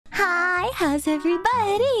how's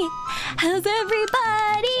everybody? How's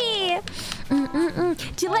everybody?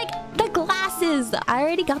 Do you like the glasses? I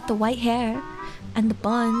already got the white hair and the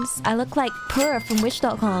buns. I look like Purr from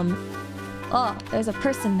Wish.com. Oh, there's a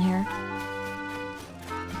person there.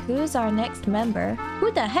 Who's our next member?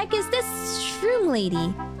 Who the heck is this shroom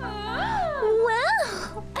lady?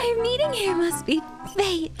 Well, our meeting here must be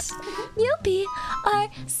fate. You'll be our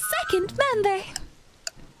second member.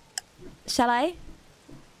 Shall I?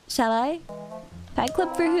 Shall I? Fan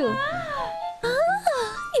club for who?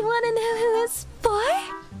 Oh, you want to know who it's for?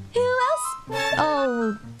 Who else?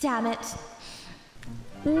 Oh, damn it.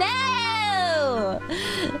 No!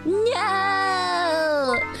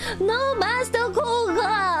 No! No, Master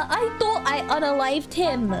Koga! I thought I unalived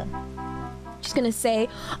him. Just gonna say,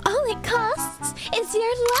 all it costs is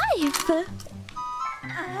your life.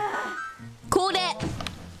 Called it.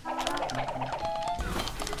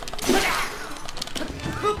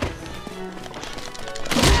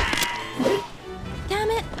 Damn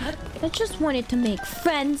it. I just wanted to make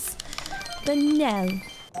friends. But no.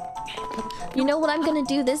 You know what I'm gonna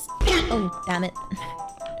do this... Oh, damn it.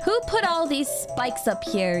 Who put all these spikes up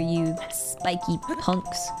here, you spiky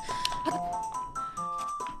punks?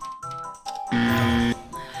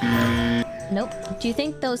 Nope. Do you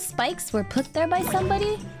think those spikes were put there by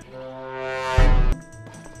somebody?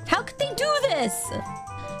 How could they do this?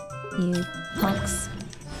 You punks.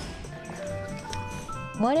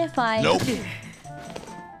 What if I... Nope.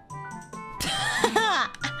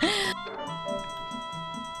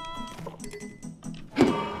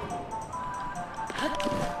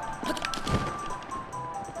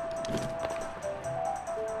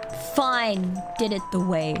 Fine. Did it the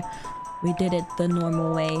way. We did it the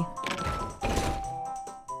normal way.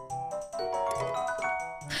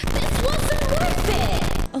 This wasn't worth it!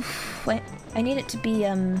 Oh, wait. I need it to be,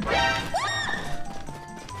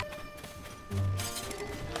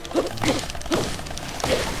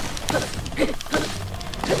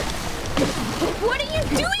 What are you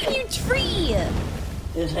doing, you tree?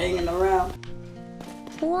 Just hanging around.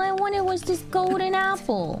 All I wanted was this golden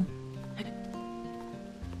apple.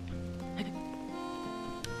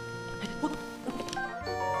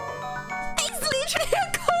 It's literally a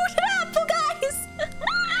golden apple, guys!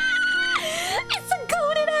 It's a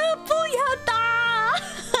golden apple, yada!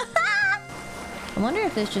 I wonder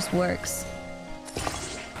if this just works.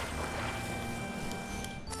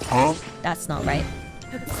 Huh? That's not right.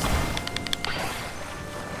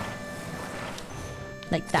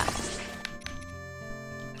 Like that.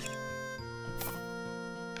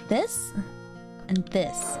 This and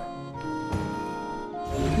this.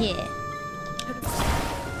 Yeah.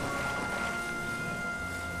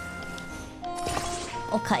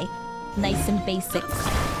 Okay. Nice and basic.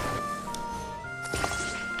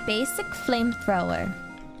 Basic flamethrower.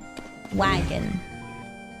 Wagon.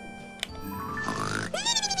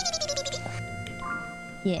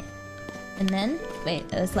 Yeah. And then... Wait,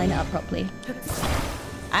 let's line it up properly.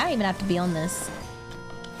 I don't even have to be on this.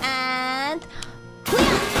 And...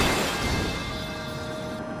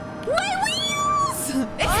 My wheels!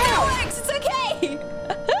 It still works! It's okay!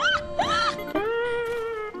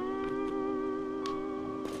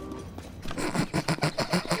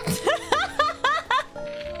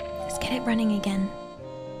 Let's get it running again.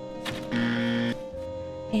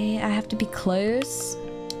 Okay, I have to be close.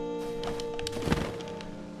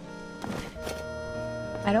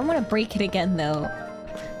 I don't want to break it again, though.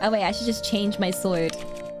 Oh, wait, I should just change my sword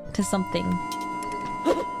to something.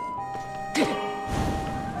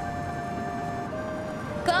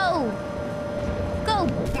 Go! Go!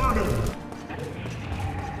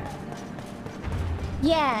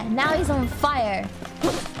 Yeah, now he's on fire.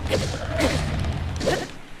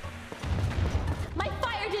 My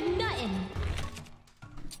fire did nothing.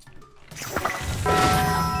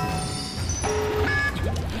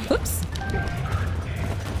 Oops.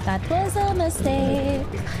 That was a mistake.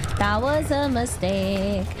 That was a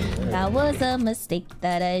mistake. That was a mistake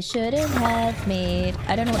that I shouldn't have made.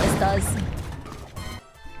 I don't know what this does.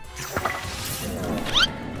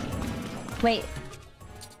 Wait.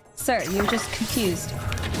 Sir, you're just confused.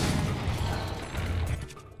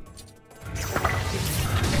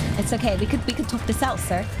 It's okay. We could talk this out,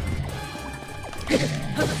 sir.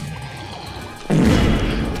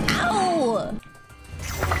 Ow!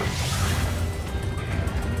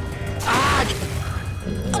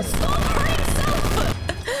 Oh, stop hurting yourself!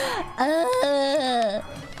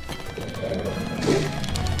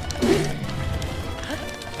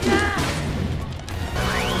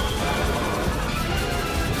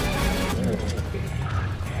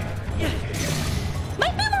 My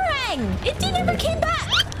boomerang! It never came back!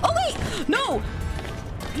 Oh wait! No!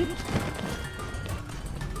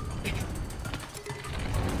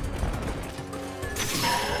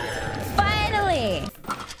 Finally!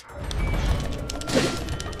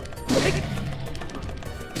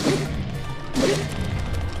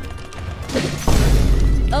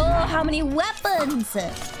 Oh, how many weapons!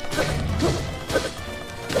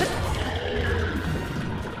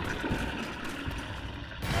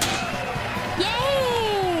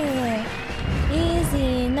 Yay!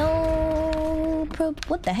 Easy, no...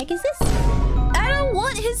 What the heck is this? I don't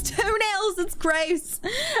want his toenails, it's gross!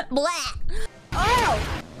 Blah! Oh!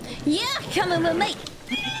 Yeah, coming with me!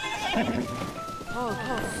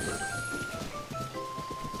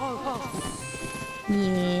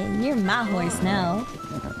 Yeah, you're my horse now.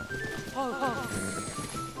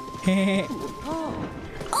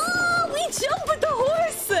 Oh, we jump with the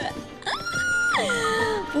horse!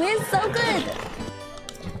 We're so good!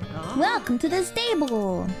 Welcome to the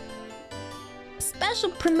stable!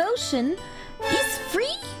 Special promotion is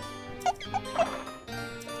free?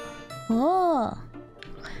 Oh,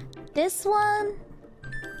 this one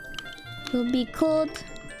will be called...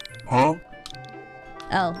 Huh?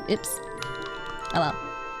 Oh, oops. Oh well.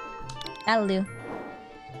 That'll do.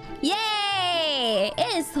 Yay!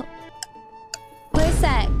 It is... Where's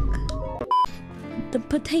that? The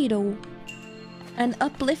potato. An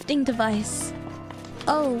uplifting device.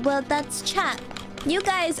 Oh, well that's chat. You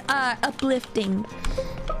guys are uplifting.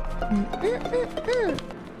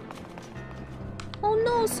 Oh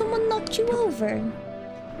no, someone knocked you over.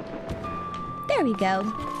 There we go.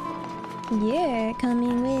 You're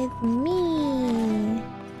coming with me.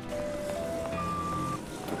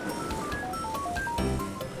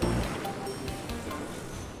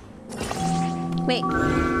 Wait,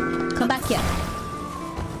 come back here.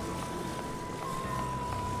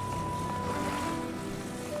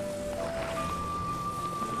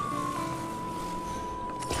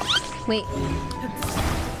 Wait.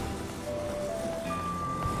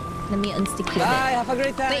 Let me unstick you a bit. Bye, have a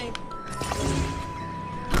great time. Wait.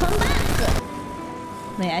 Come back!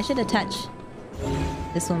 Wait, I should attach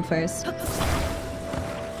this one first.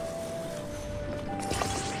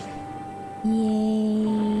 Yay.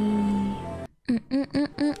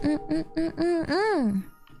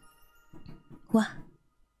 What?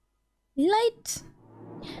 Light?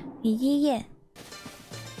 Yeah.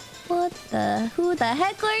 What the? Who the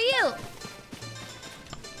heck are you?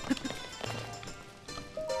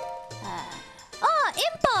 Oh,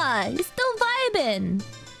 Impa! You're still vibing!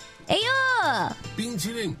 Ayo! 冰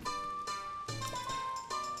淇淋.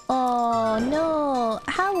 Oh no!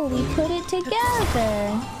 How will we put it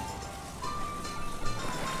together?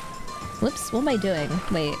 Whoops, what am I doing?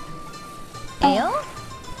 Wait. Ayo?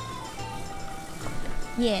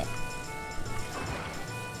 Yeah.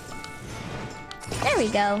 There we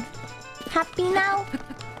go. Happy now?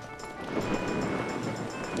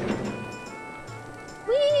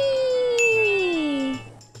 Whee!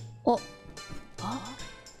 Oh.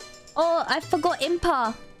 Oh, I forgot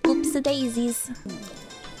Impa. Oops, the daisies.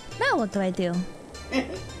 Now what do I do?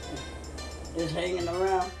 Just hanging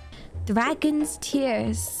around. Dragon's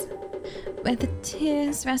tears. Where the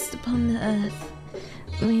tears rest upon the earth,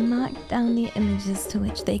 we mark down the images to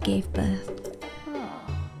which they gave birth.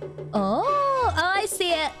 Oh, I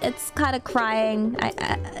see it. It's kind of crying.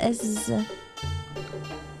 This is...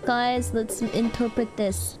 Guys, let's interpret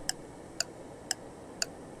this.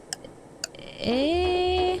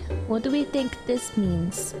 What do we think this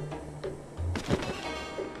means?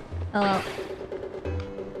 Oh.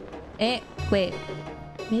 Wait.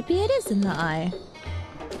 Maybe it is in the eye.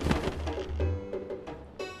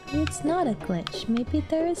 It's not a glitch. Maybe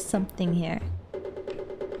there is something here.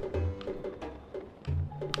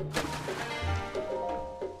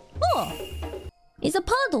 Oh! It's a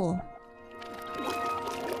puddle!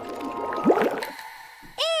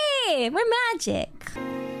 Hey! We're magic!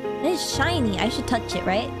 It's shiny. I should touch it,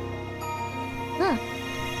 right? Hmm.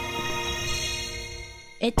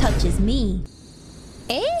 It touches me.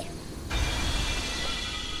 Eh?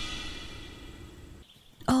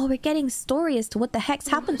 Oh, we're getting story as to what the heck's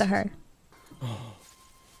happened to her.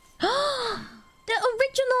 The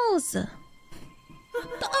originals! The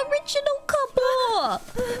original couple!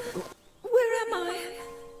 Where am I?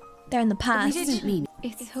 They're in the past. We didn't mean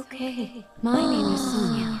it's okay. My name is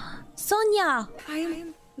Sonia. Sonia! I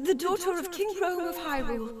am the daughter of King Rome of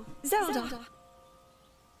Hyrule, Zelda.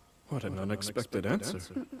 What an unexpected answer.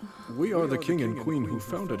 We are the king and queen who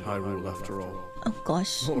founded Hyrule after all. Oh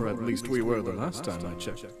gosh. Or at least we were the last time I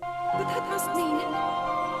checked. But that must mean...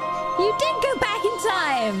 You did go back in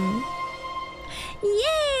time!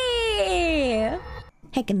 Yay!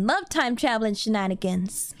 Heckin' love time traveling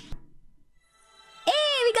shenanigans.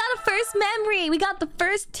 Hey, we first memory. We got the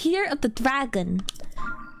first tear of the dragon.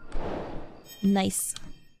 Nice.